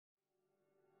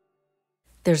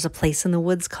There's a place in the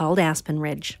woods called Aspen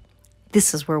Ridge.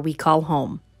 This is where we call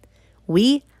home.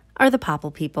 We are the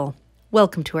Popple people.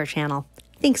 Welcome to our channel.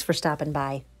 Thanks for stopping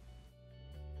by.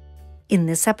 In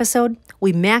this episode,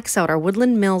 we max out our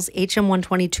Woodland Mills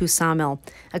HM122 sawmill.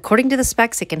 According to the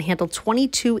specs, it can handle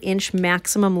 22-inch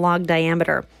maximum log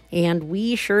diameter. And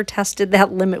we sure tested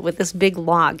that limit with this big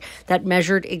log that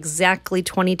measured exactly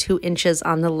 22 inches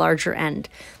on the larger end.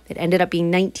 It ended up being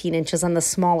 19 inches on the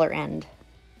smaller end.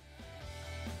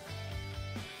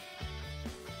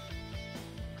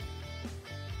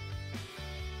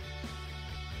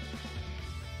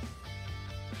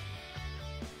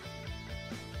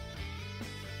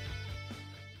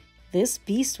 This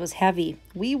beast was heavy.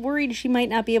 We worried she might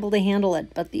not be able to handle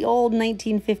it, but the old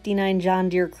 1959 John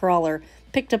Deere crawler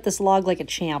picked up this log like a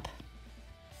champ.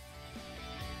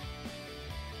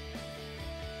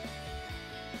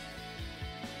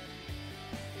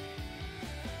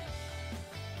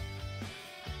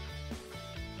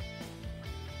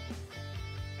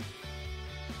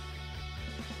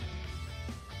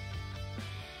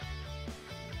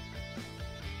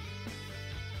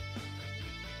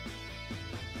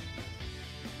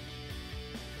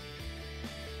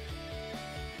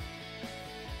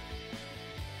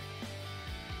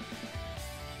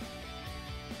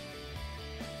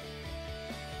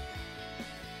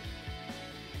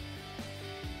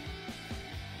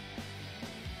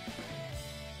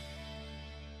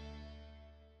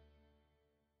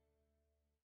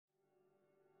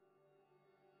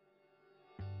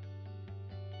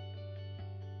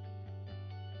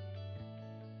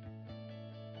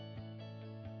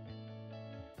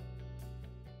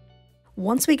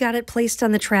 Once we got it placed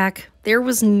on the track, there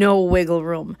was no wiggle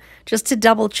room. Just to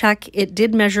double check, it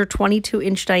did measure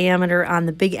 22-inch diameter on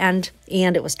the big end,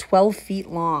 and it was 12 feet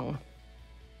long.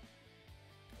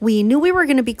 We knew we were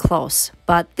going to be close,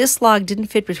 but this log didn't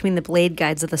fit between the blade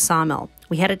guides of the sawmill.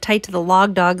 We had it tight to the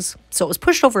log dogs, so it was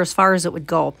pushed over as far as it would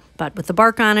go, but with the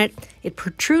bark on it, it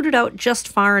protruded out just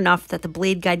far enough that the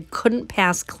blade guide couldn't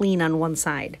pass clean on one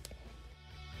side.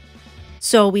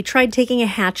 So we tried taking a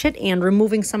hatchet and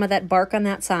removing some of that bark on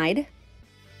that side.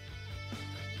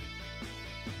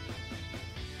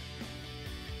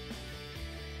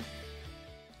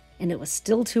 And it was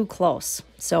still too close.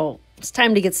 So it's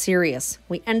time to get serious.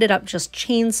 We ended up just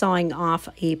chainsawing off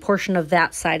a portion of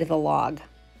that side of the log.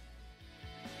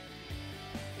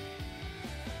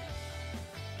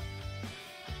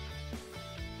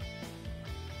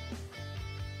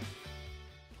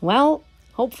 Well,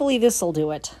 hopefully this'll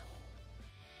do it.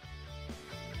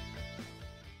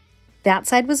 That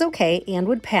side was okay and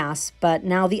would pass, but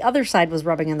now the other side was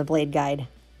rubbing on the blade guide.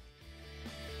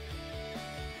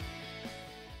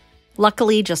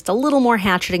 Luckily, just a little more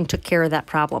hatcheting took care of that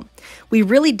problem. We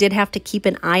really did have to keep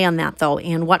an eye on that though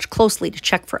and watch closely to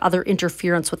check for other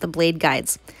interference with the blade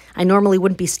guides. I normally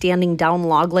wouldn't be standing down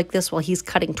log like this while he's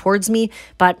cutting towards me,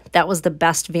 but that was the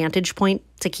best vantage point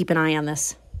to keep an eye on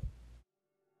this.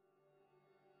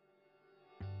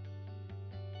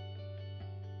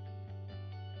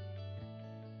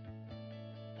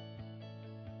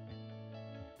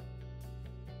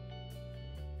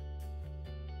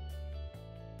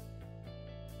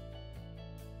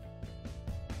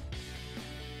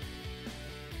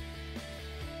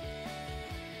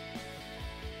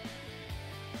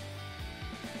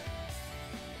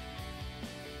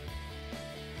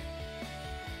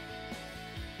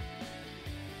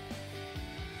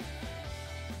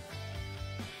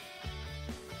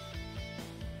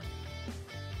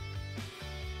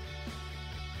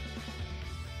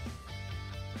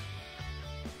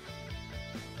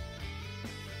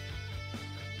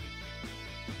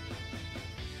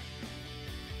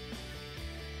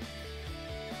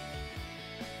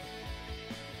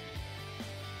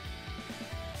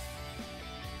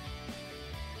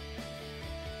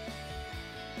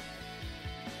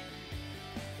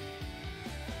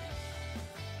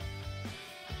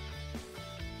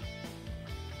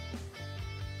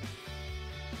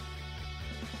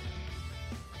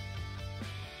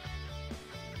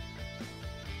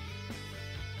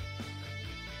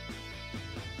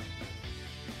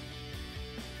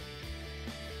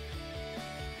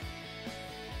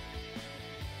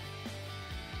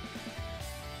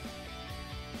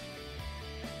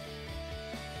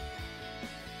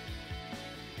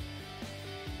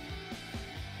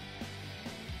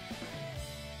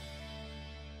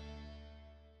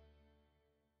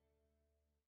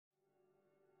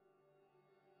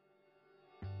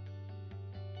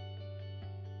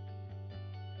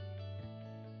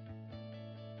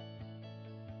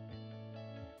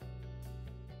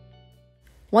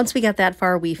 Once we got that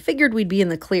far, we figured we'd be in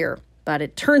the clear, but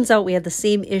it turns out we had the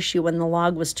same issue when the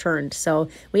log was turned. So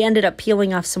we ended up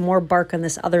peeling off some more bark on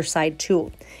this other side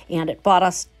too, and it bought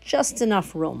us just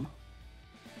enough room.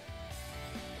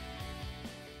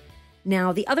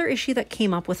 Now, the other issue that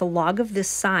came up with a log of this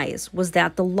size was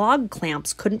that the log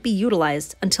clamps couldn't be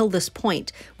utilized until this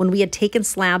point, when we had taken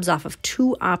slabs off of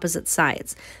two opposite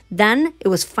sides. Then it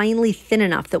was finally thin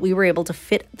enough that we were able to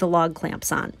fit the log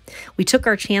clamps on. We took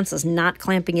our chances not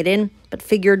clamping it in, but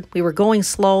figured we were going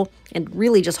slow and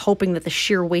really just hoping that the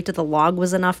sheer weight of the log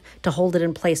was enough to hold it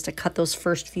in place to cut those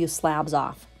first few slabs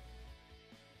off.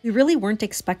 We really weren't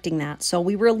expecting that, so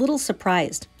we were a little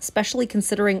surprised, especially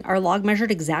considering our log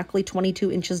measured exactly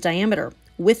 22 inches diameter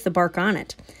with the bark on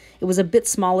it. It was a bit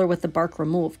smaller with the bark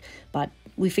removed, but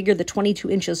we figured the 22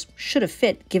 inches should have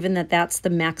fit given that that's the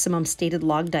maximum stated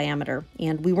log diameter,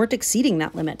 and we weren't exceeding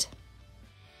that limit.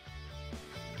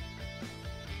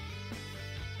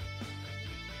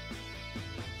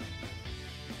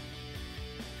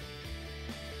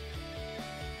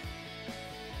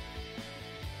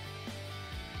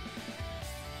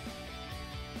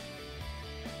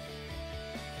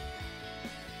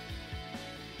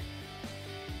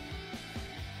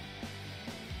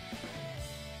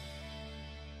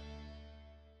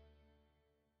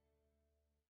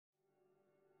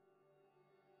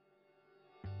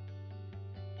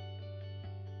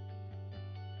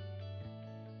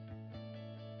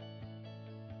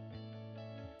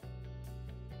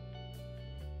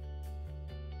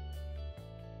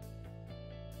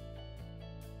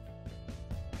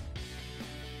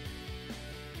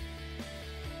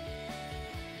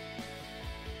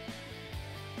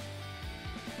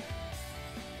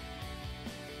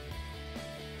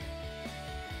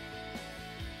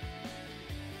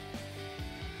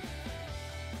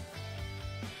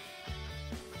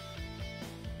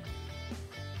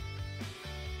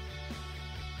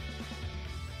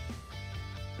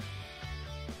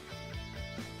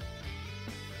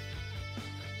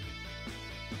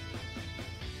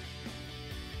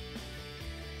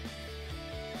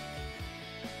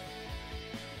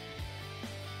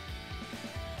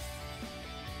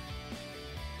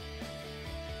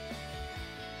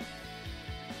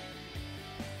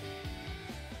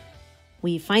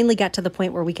 We finally got to the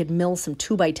point where we could mill some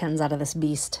 2x10s out of this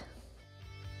beast.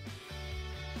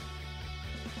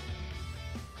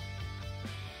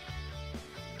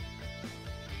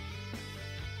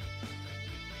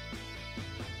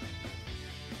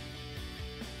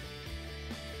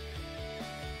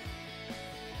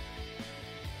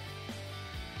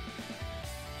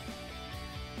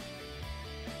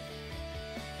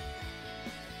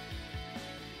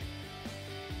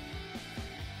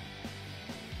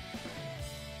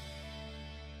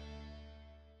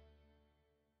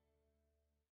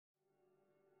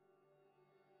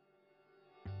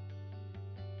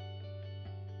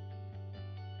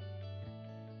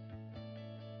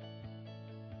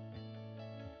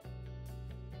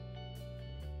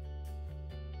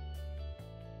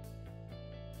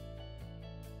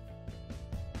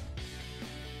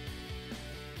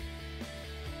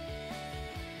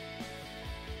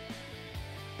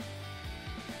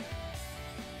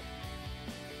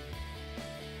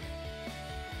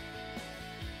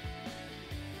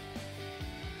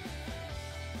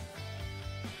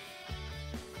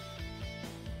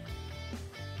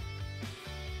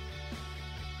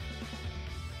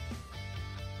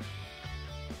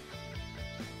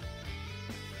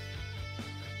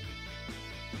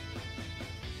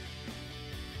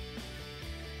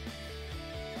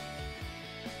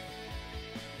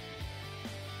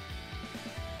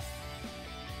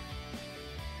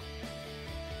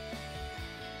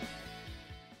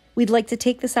 We'd like to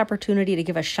take this opportunity to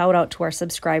give a shout out to our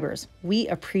subscribers. We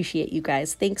appreciate you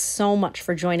guys. Thanks so much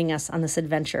for joining us on this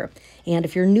adventure. And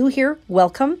if you're new here,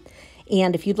 welcome.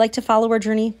 And if you'd like to follow our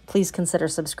journey, please consider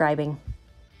subscribing.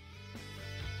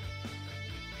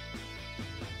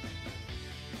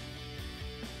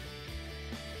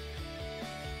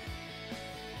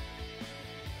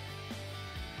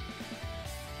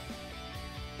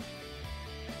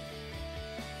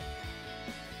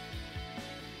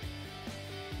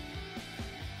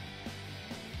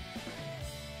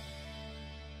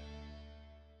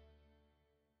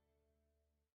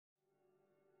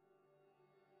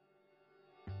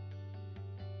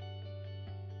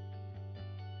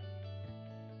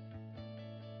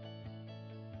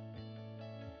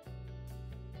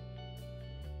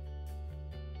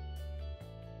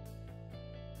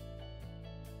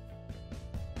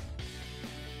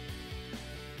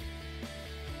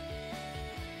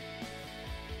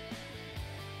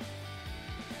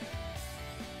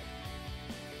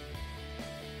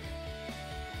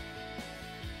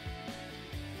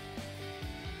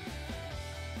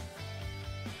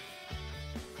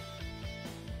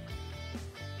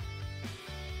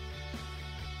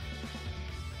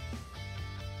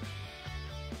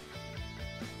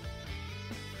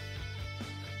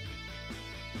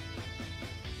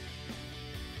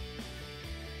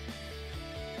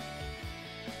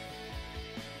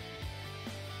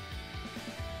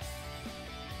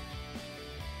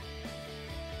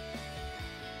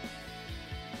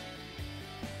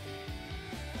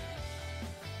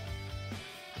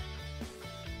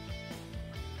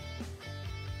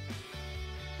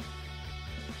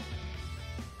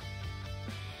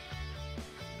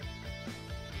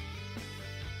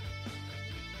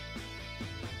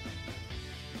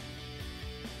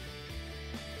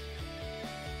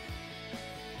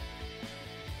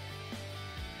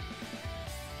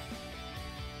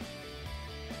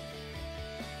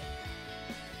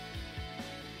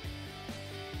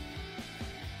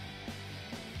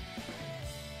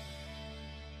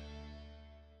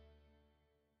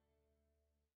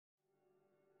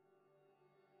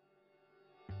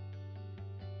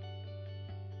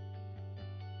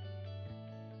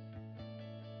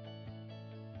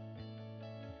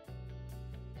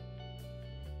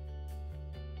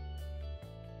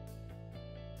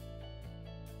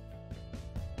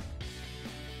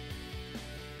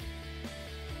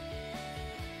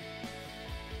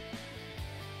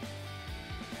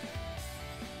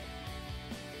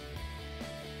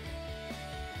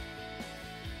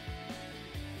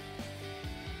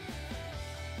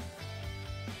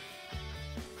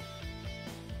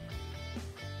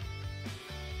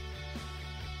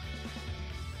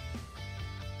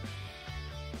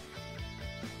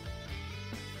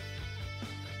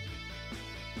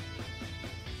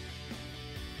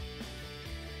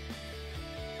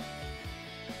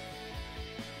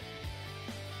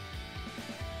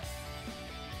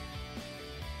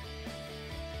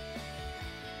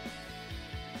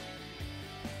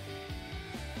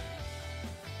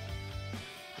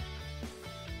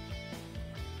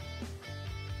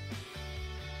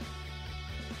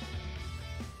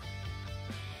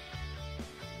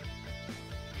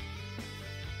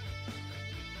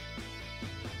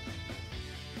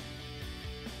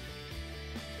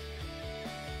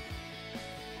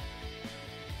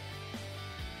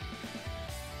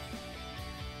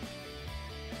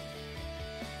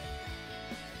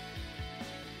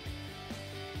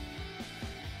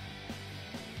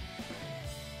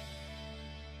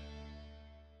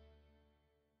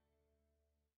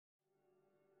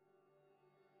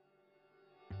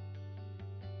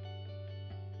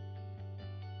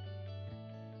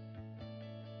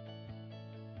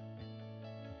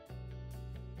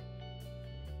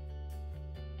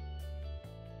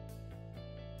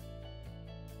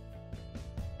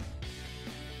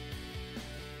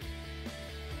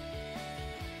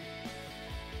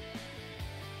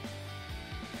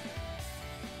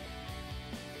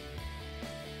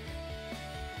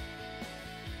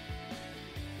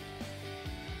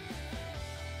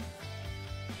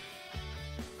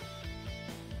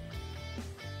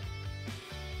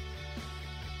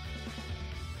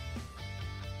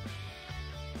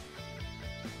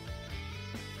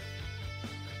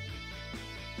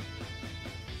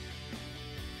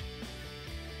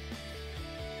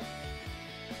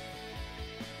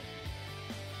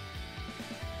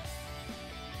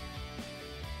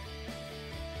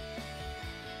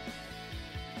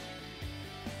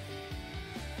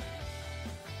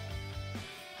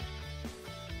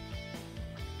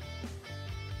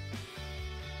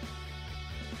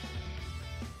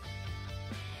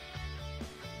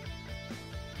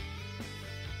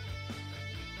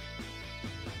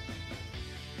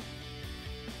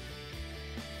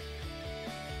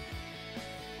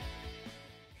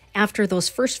 After those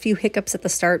first few hiccups at the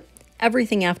start,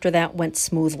 everything after that went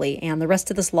smoothly, and the rest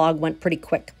of this log went pretty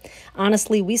quick.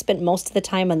 Honestly, we spent most of the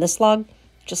time on this log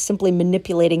just simply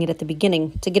manipulating it at the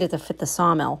beginning to get it to fit the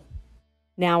sawmill.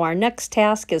 Now our next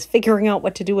task is figuring out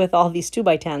what to do with all these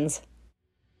 2x10s.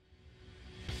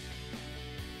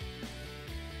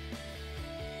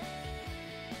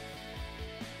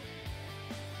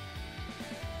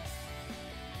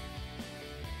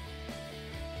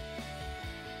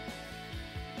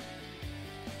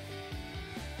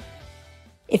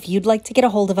 If you'd like to get a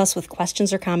hold of us with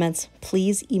questions or comments,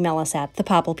 please email us at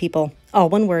thepopplepeople, all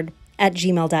one word,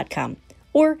 @gmail.com,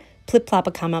 or plop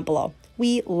a comment below.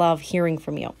 We love hearing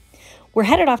from you. We're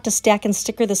headed off to stack and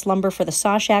sticker this lumber for the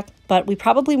saw shack, but we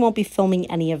probably won't be filming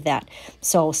any of that,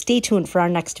 so stay tuned for our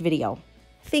next video.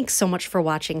 Thanks so much for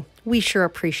watching. We sure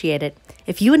appreciate it.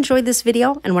 If you enjoyed this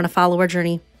video and want to follow our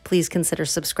journey, please consider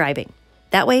subscribing.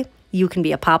 That way, you can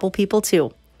be a Popple people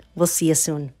too. We'll see you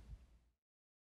soon.